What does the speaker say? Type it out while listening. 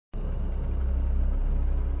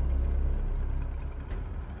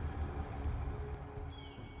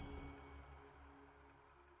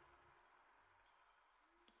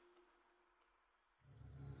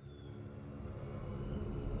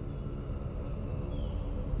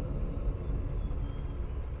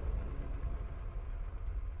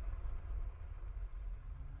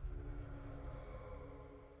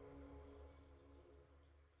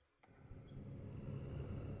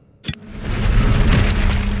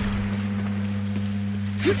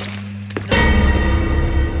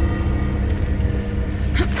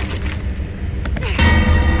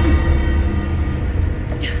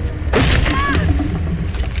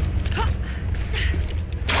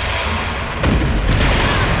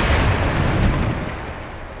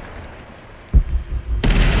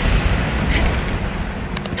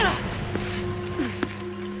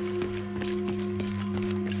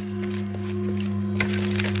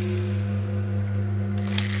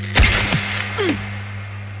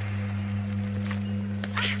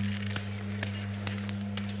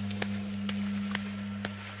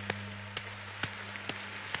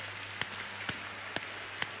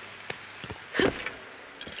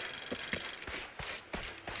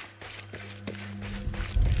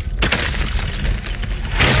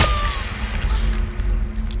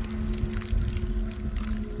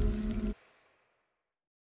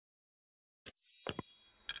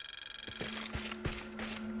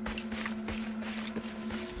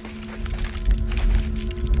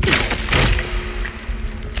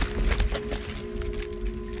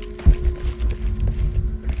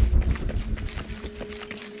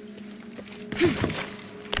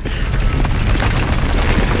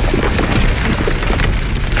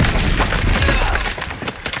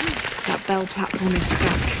Bell platform is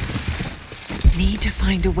stuck. Need to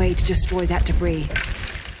find a way to destroy that debris.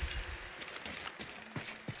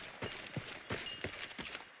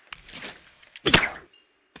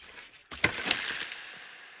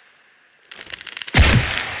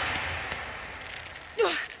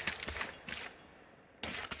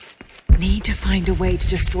 Need to find a way to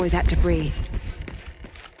destroy that debris.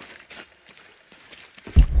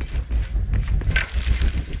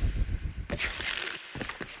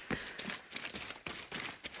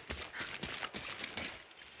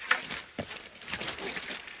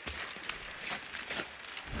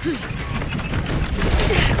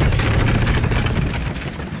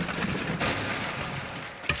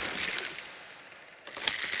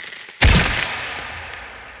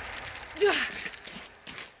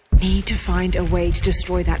 Need to find a way to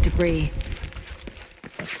destroy that debris.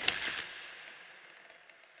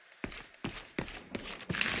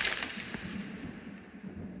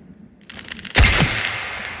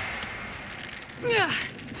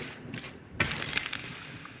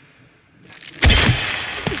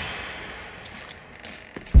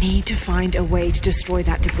 Need to find a way to destroy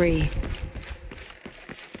that debris.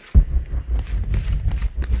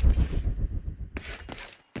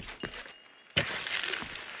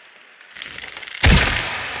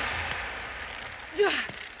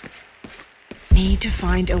 Need to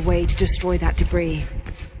find a way to destroy that debris.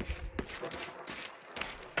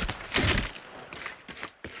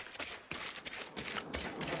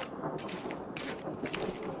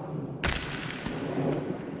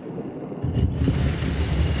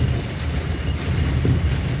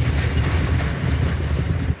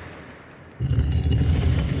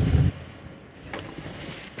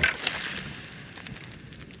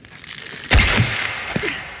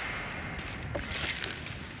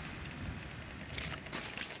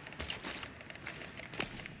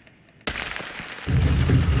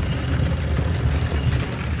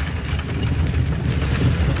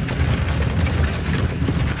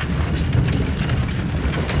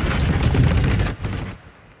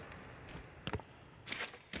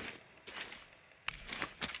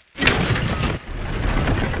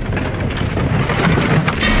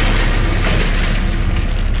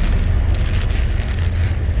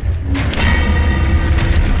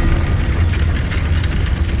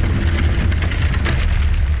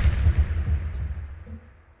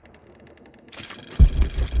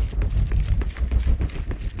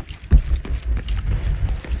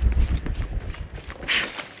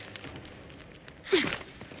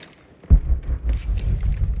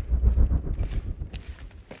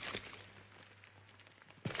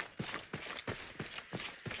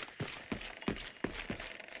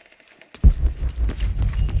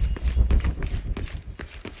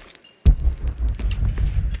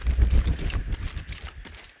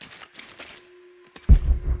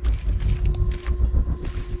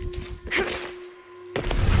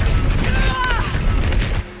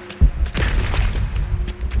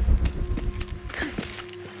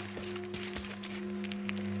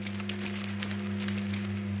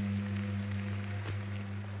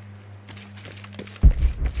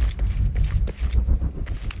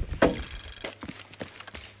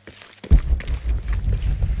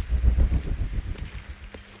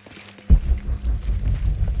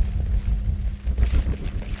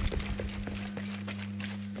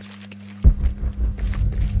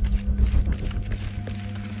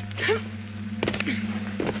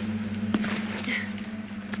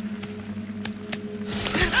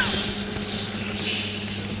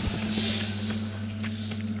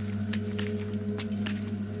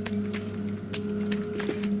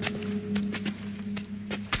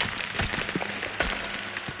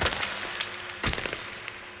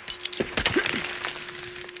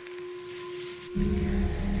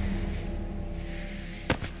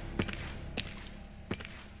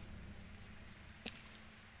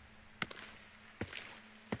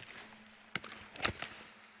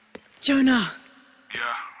 Jonah! Yeah,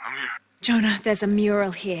 I'm here. Jonah, there's a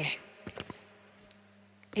mural here.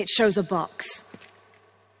 It shows a box.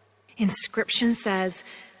 Inscription says,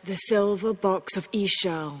 "The silver box of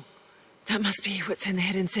Ix-Chel." That must be what's in the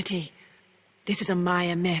hidden city. This is a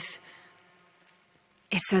Maya myth.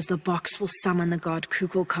 It says the box will summon the god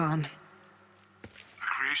Kukulkan. The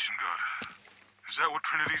creation god. Is that what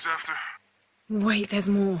Trinity's after? Wait, there's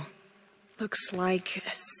more. Looks like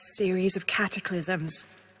a series of cataclysms.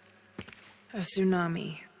 A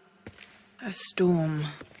tsunami. A storm.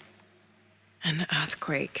 An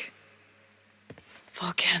earthquake.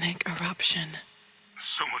 Volcanic eruption.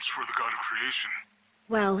 So much for the god of creation.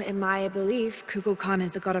 Well, in Maya belief, Kukulkan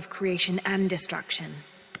is the god of creation and destruction.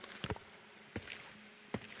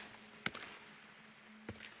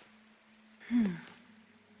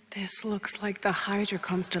 This looks like the Hydra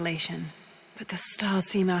constellation, but the stars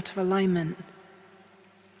seem out of alignment.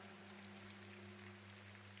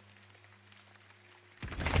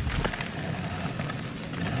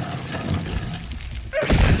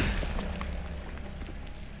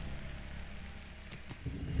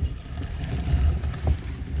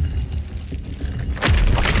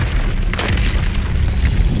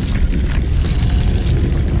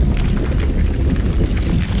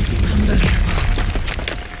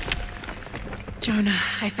 Jonah,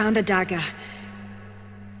 I found a dagger.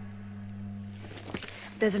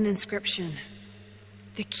 There's an inscription.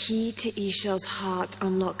 The key to Ix-Chel's heart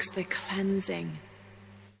unlocks the cleansing.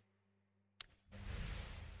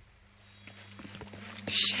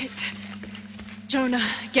 Shit. Jonah,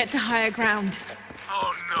 get to higher ground.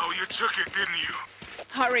 Oh no, you took it, didn't you?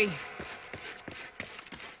 Hurry.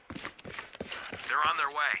 They're on their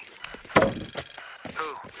way.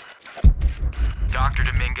 Who? Dr.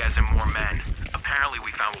 Dominguez and more men. Apparently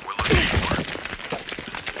we found what we're looking for.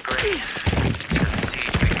 Great. Then the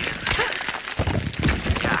siege begins.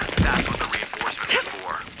 Yeah, that's what the reinforcement was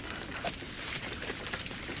for.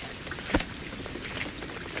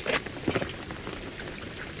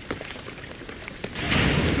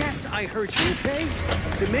 Yes, I heard you, okay?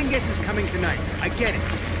 Dominguez is coming tonight. I get it.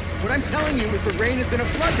 What I'm telling you is the rain is gonna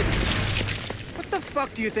flood it. What the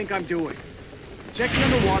fuck do you think I'm doing? Checking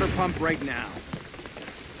on the water pump right now.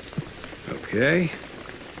 Okay.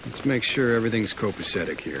 Let's make sure everything's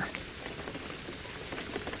copacetic here.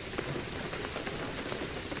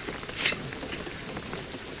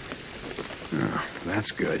 Oh,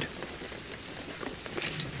 that's good.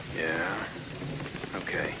 Yeah.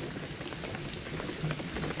 Okay.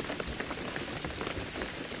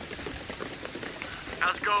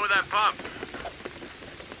 How's it going with that pump?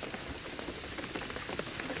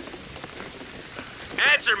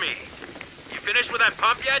 Answer me! You finished with that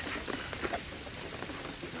pump yet?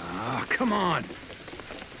 Ah, come on.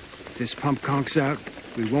 If this pump conks out,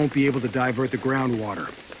 we won't be able to divert the groundwater.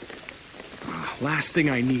 Last thing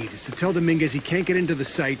I need is to tell Dominguez he can't get into the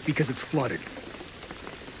site because it's flooded.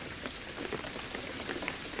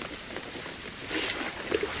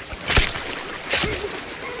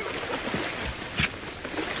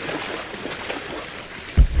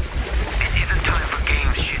 This isn't time for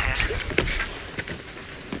games, shithead.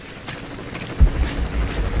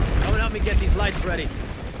 Come and help me get these lights ready.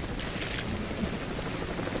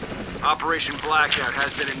 Operation Blackout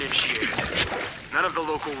has been initiated. None of the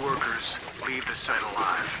local workers leave the site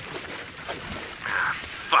alive. Ah,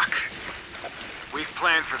 fuck. We've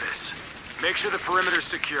planned for this. Make sure the perimeter's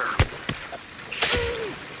secure.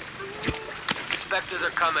 Inspectors are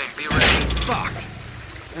coming. Be ready. Fuck!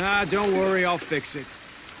 Ah, don't worry, I'll fix it.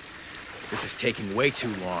 This is taking way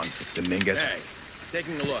too long, Dominguez. Hey,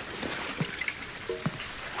 taking a look.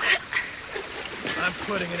 I'm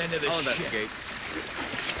putting an end to this shit. Investigate.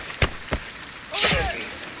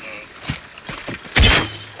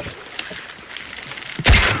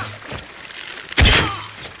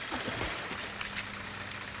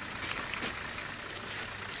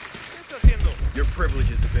 Your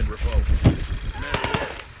privileges have been revoked. Commander, this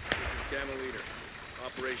is Gamma Leader.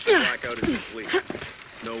 Operation Blackout is complete.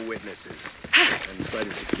 No witnesses. And the site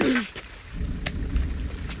is secure.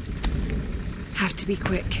 Have to be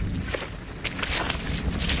quick.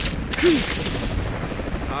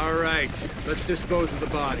 All right, let's dispose of the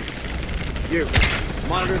bodies. You,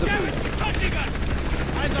 monitor the... Touching us!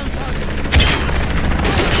 Eyes on target!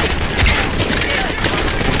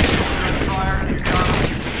 Fire incoming.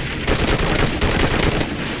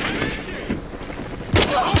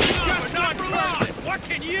 What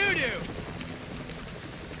can you do?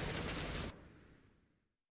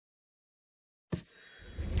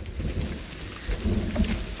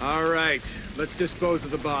 All right, let's dispose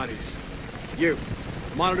of the bodies. You,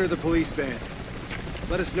 monitor the police band.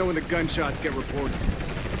 Let us know when the gunshots get reported.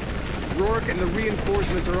 Rourke and the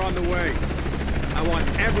reinforcements are on the way. I want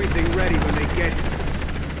everything ready when they get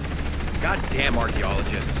here. Goddamn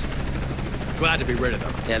archaeologists. Glad to be rid of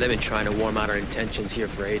them. Yeah, they've been trying to warm out our intentions here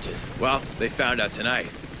for ages. Well, they found out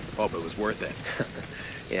tonight. Hope it was worth it.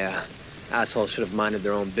 Yeah, assholes should have minded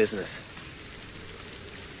their own business.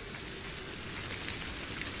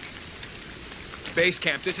 Base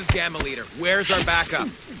camp, this is Gamma Leader. Where's our backup?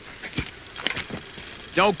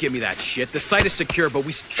 Don't give me that shit. The site is secure, but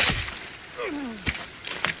we...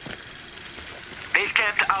 Base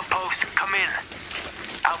camp to outpost. Come in.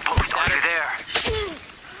 Outpost, are you there?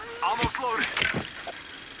 Almost loaded.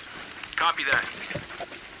 Copy that.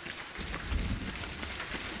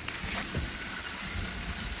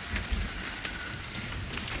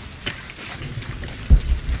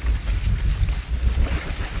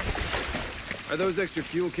 Are those extra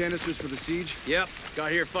fuel canisters for the siege? Yep,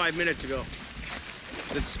 got here 5 minutes ago.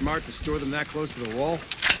 Is it smart to store them that close to the wall?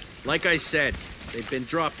 Like I said, they've been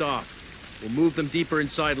dropped off. We'll move them deeper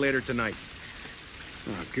inside later tonight.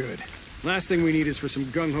 Oh, good. Last thing we need is for some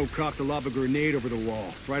gung-ho cop to lob a grenade over the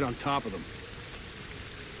wall, right on top of them.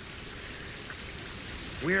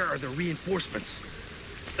 Where are the reinforcements?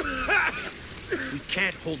 We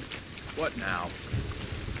can't hold... What now?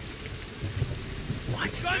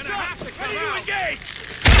 What? Guns up! Ready to engage!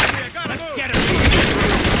 Let's get him!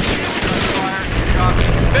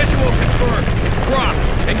 Visual confirmed. It's Brock.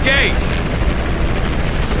 Engage.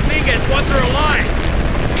 Dominguez wants her alive!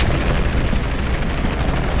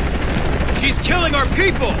 She's killing our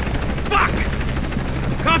people! Fuck!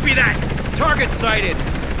 Copy that! Target sighted!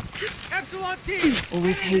 Epsilon team!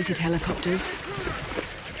 Always hated helicopters.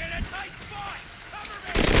 In a tight spot! Cover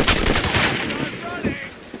me! Start running!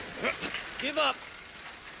 Give up!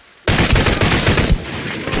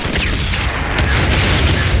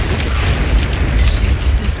 Shit,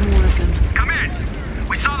 there's more of them. Come in.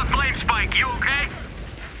 We saw the flame spike. You okay?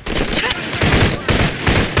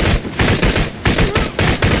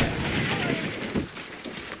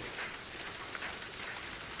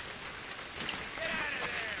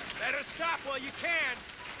 Better stop while you can!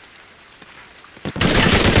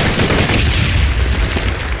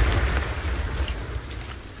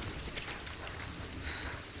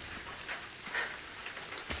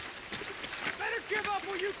 Better give up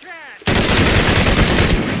while you can!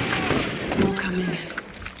 More coming.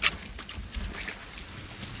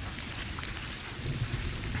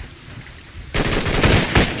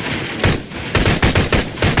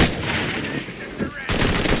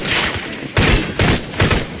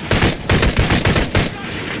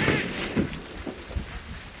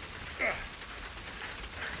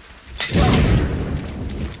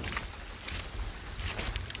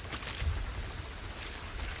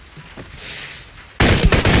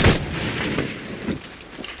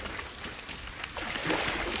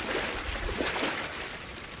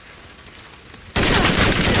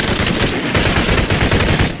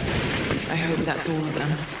 I hope that's all of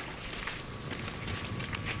them.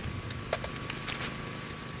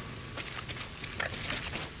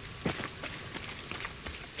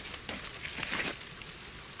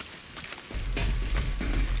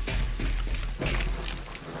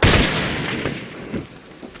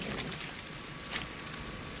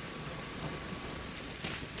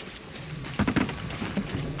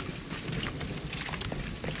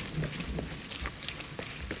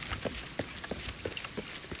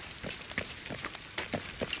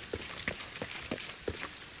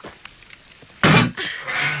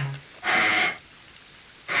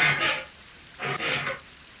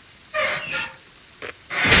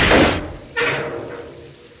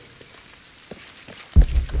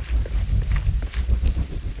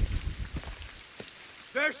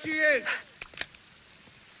 There she is!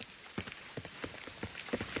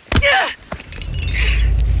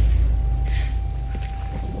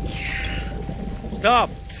 Stop!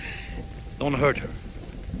 Don't hurt her.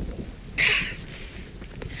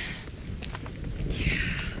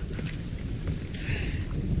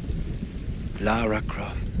 Lara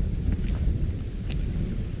Croft.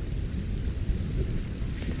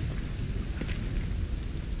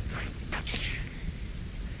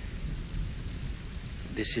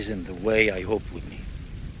 This isn't the way I hoped with me.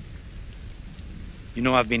 You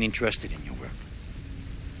know I've been interested in your work.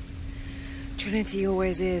 Trinity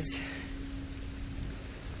always is.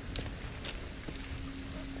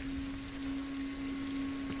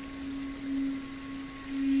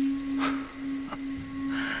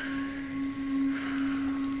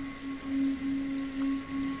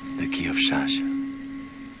 The key of Sasha.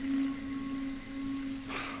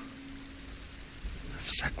 I've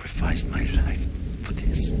sacrificed my life for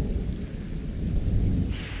this.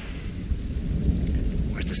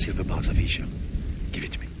 Where's the silver box of Isha? Give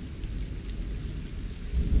it to me.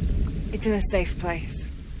 It's in a safe place.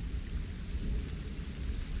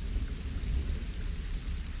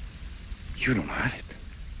 You don't have it.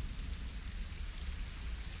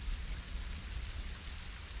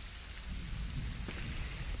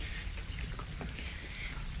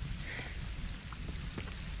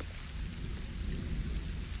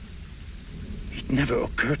 It never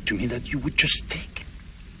occurred to me that you would just take it.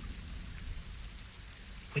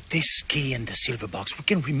 With this key and the silver box, we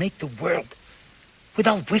can remake the world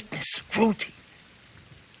without weakness, cruelty.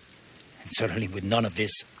 And certainly with none of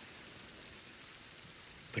this.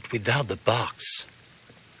 But without the box,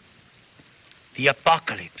 the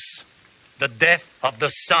apocalypse, the death of the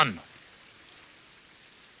sun.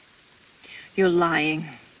 You're lying.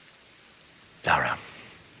 Lara,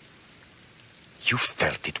 you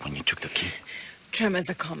felt it when you took the key. Tremors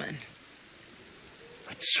are common.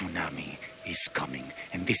 A tsunami is coming,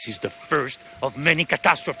 and this is the first of many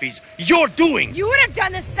catastrophes you're doing! You would have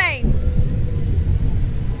done the same!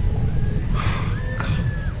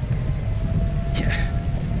 Yeah.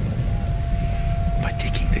 By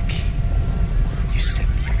taking the key, you set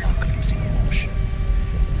the apocalypse in motion.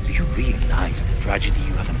 Do you realize the tragedy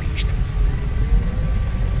you have unleashed?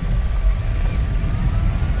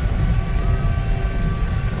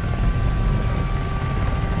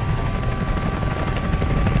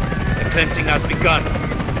 The cleansing has begun.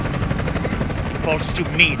 It falls to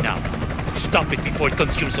me now to stop it before it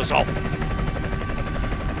consumes us all.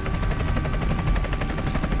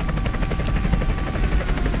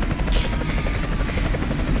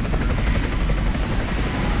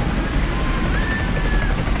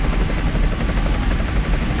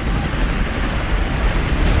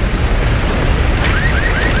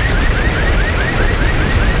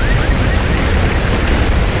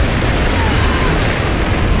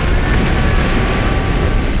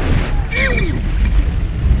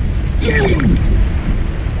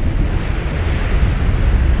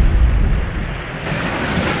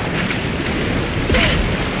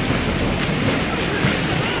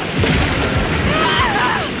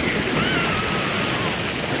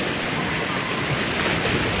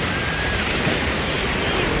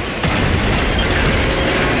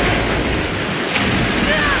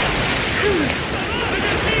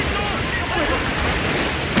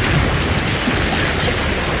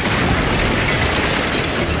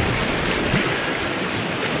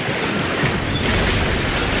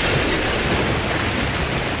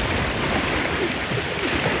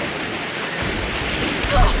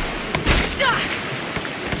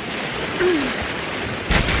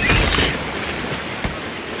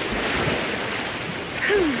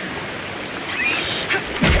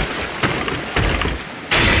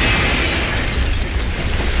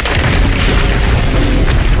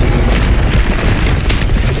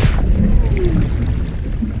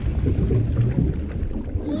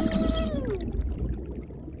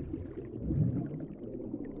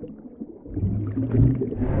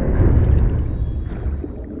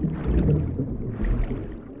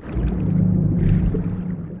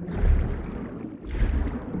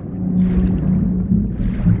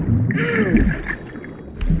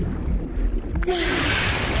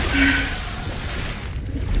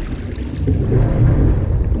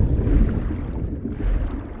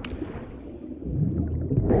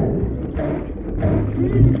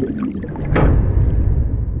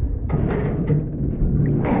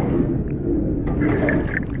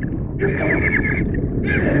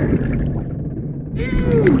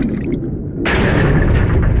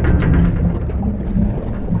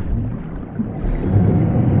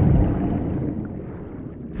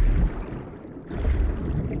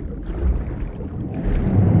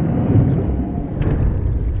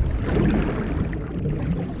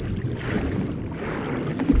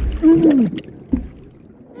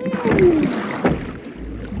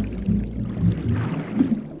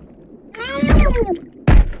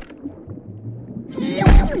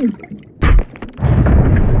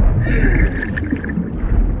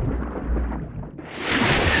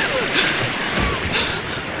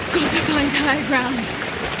 High ground.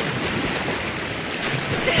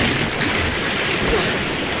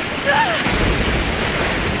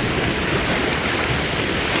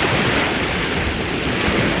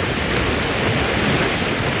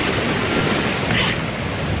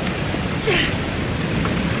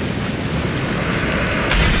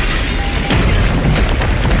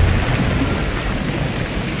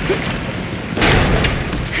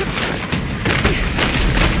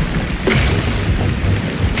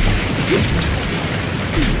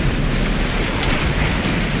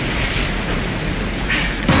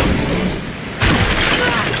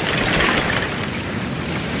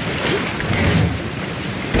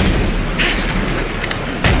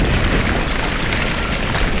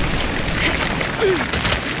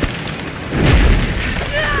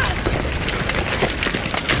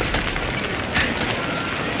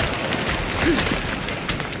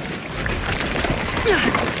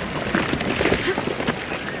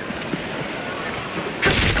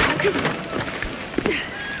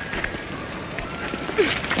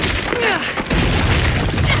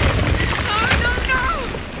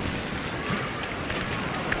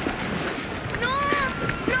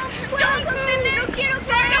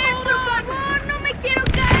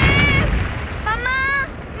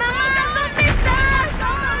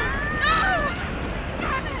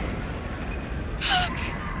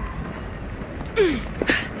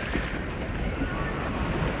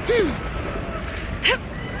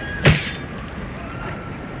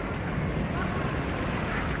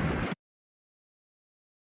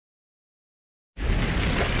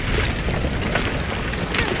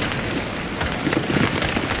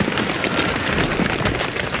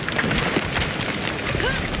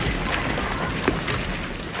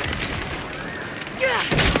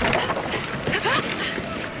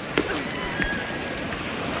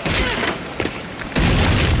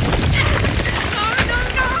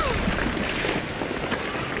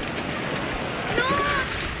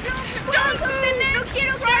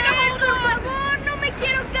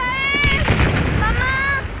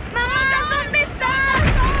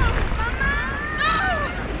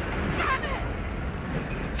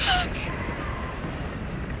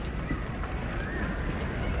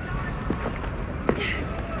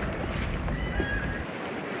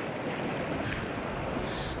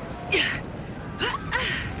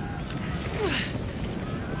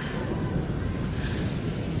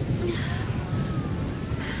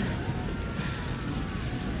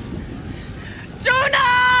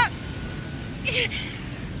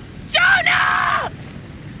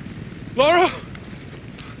 Lara!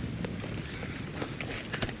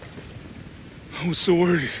 I was so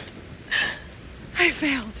worried. I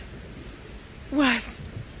failed. Worse.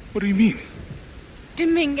 What do you mean?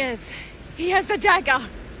 Dominguez. He has the dagger.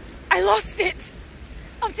 I lost it.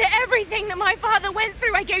 After everything that my father went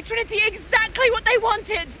through, I gave Trinity exactly what they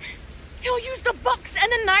wanted. He'll use the box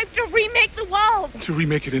and the knife to remake the world. To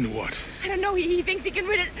remake it into what? I don't know. He thinks he can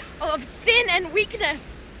rid it of sin and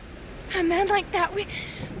weakness. A man like that, we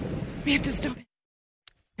have to stop it.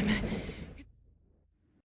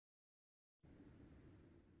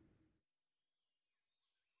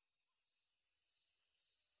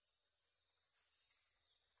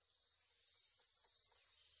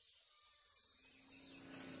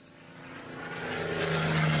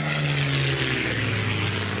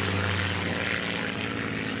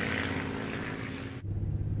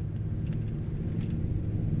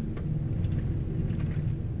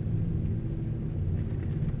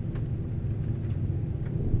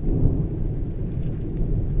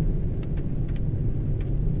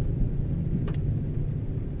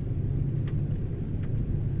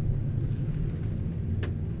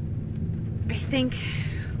 I think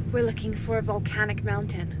we're looking for a volcanic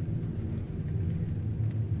mountain.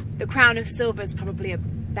 The crown of silver is probably a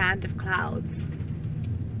band of clouds.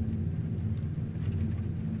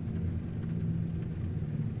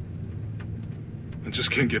 I just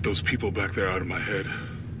can't get those people back there out of my head.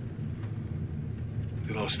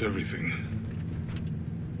 They lost everything.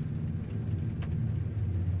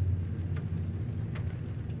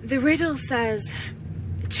 The riddle says,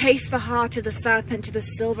 chase the heart of the serpent to the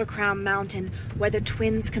Silver Crown Mountain where the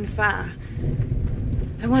twins confer.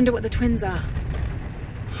 I wonder what the twins are.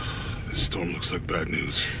 This storm looks like bad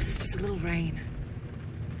news. It's just a little rain.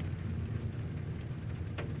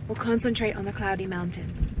 We'll concentrate on the Cloudy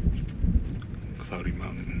Mountain. Cloudy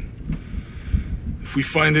Mountain. If we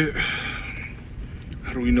find it,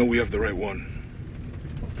 how do we know we have the right one?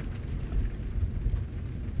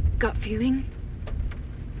 Gut feeling?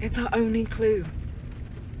 It's our only clue.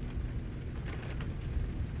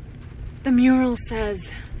 The mural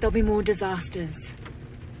says there'll be more disasters.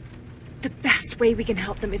 The best way we can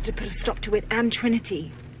help them is to put a stop to it and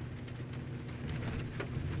Trinity.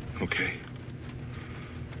 Okay.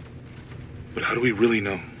 But how do we really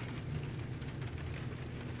know?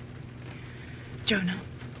 Jonah,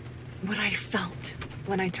 what I felt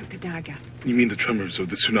when I took the dagger. You mean the tremors of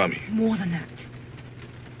the tsunami? More than that.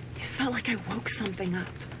 It felt like I woke something up.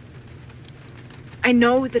 I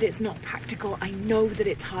know that it's not practical. I know that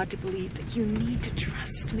it's hard to believe, but you need to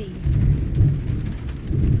trust me.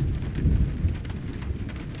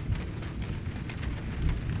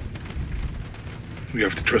 We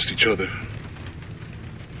have to trust each other.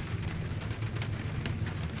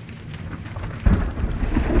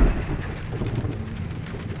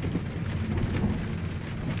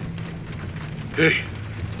 Hey,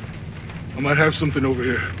 I might have something over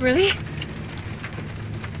here. Really?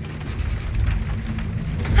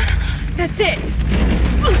 That's it.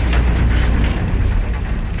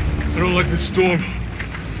 don't like this storm.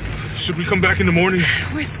 Should we come back in the morning?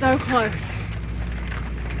 We're so close.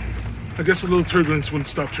 I guess a little turbulence wouldn't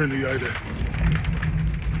stop Trinity either.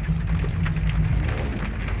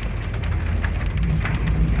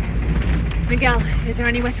 Miguel, is there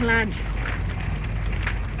anywhere to land?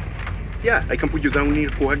 Yeah, I can put you down near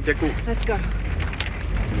Coajaco. Let's go.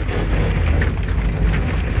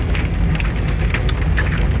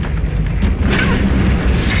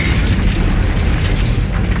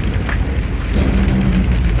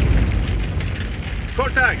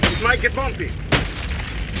 Contact! It might get bumpy.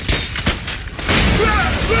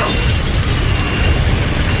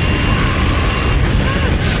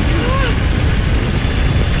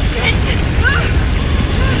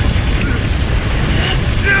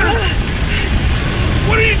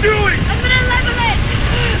 What are you doing? I'm gonna level it!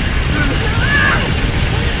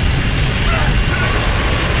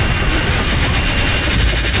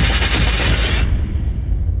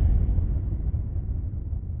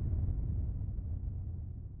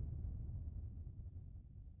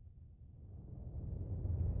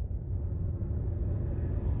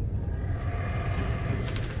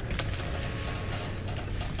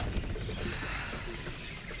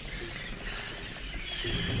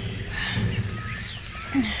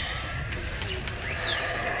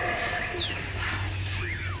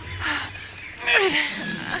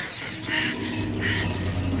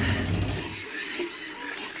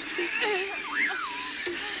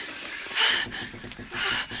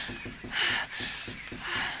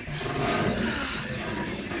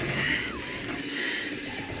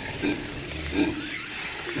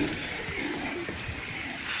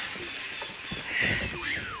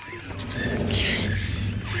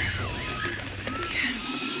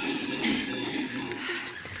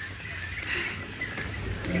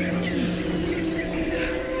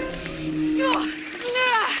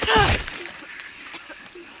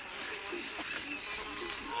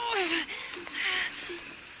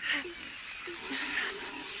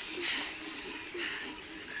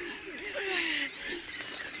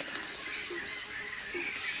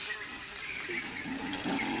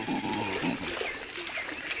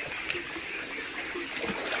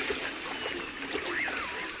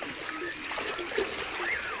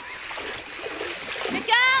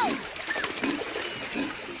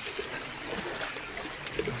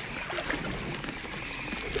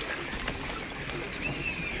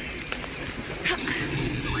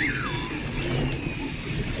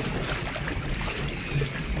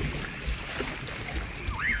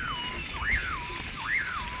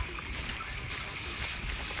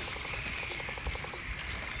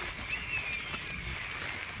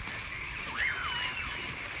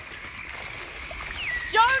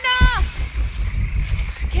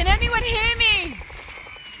 Can anyone hear me?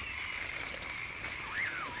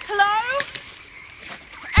 Hello?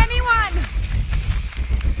 Anyone?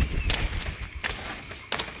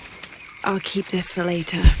 I'll keep this for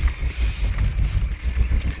later.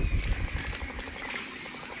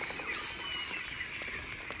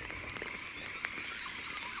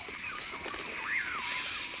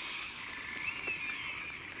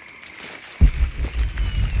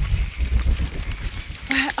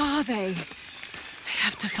 Where are they? I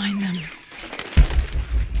have to find them.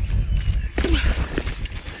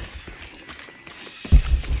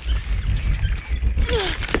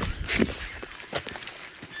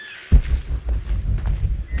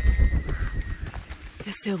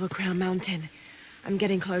 The Silver Crown Mountain. I'm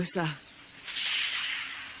getting closer.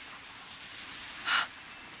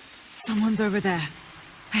 Someone's over there.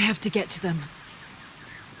 I have to get to them.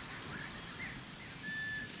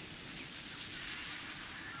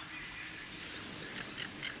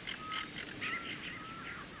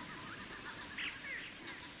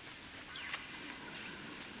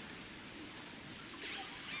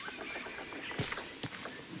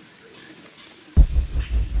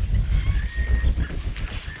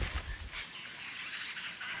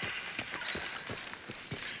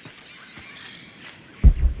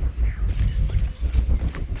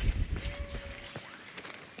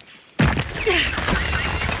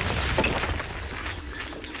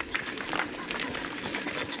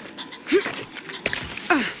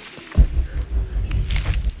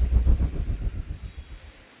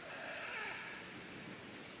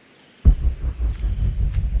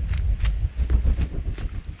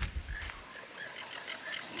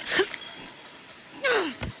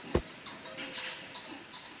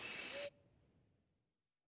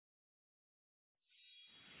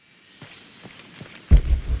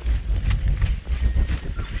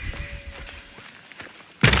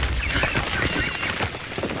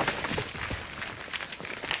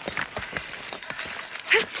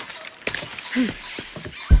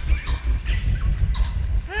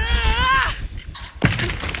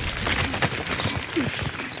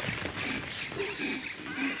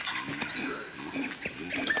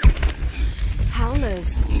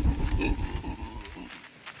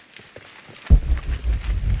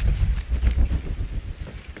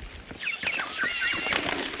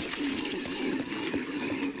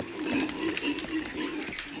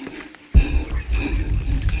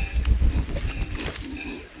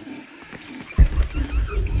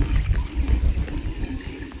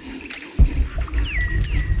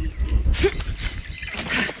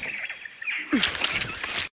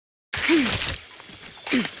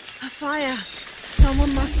 fire.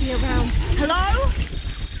 Someone must be around. Hello?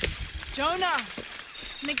 Jonah?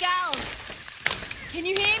 Miguel? Can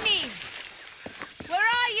you hear me? Where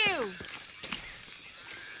are you?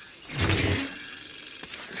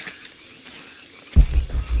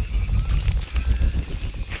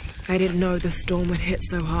 I didn't know the storm would hit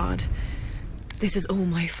so hard. This is all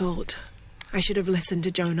my fault. I should have listened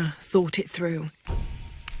to Jonah, thought it through.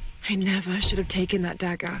 I never should have taken that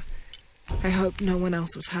dagger. I hope no one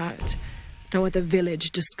else was hurt. No other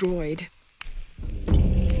village destroyed.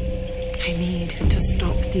 I need to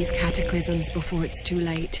stop these cataclysms before it's too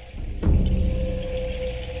late.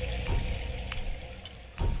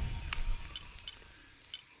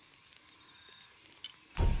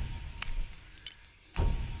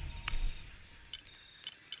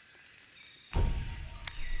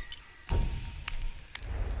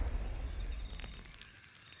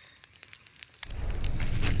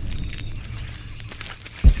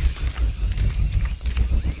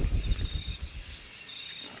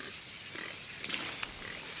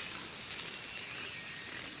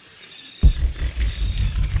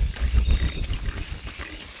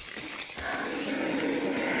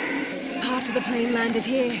 The plane landed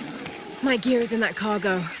here. My gear is in that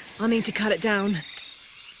cargo. I'll need to cut it down.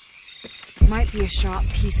 Might be a sharp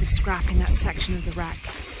piece of scrap in that section of the wreck.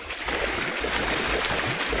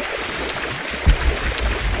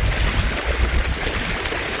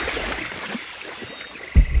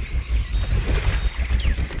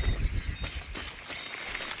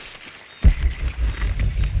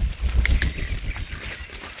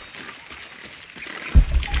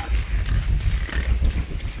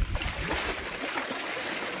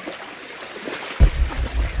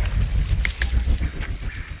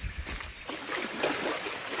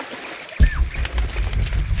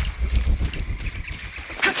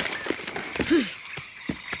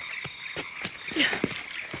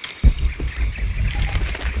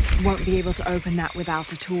 Won't be able to open that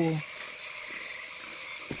without a tool.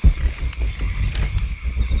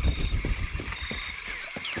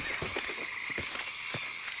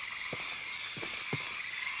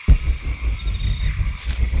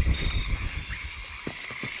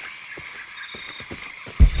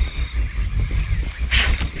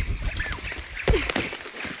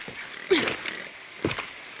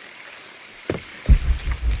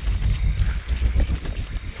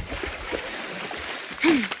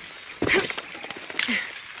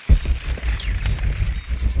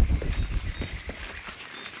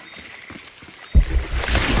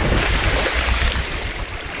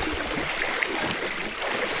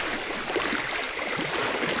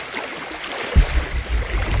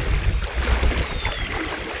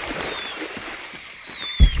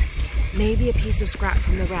 Maybe a piece of scrap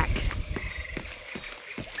from the wreck.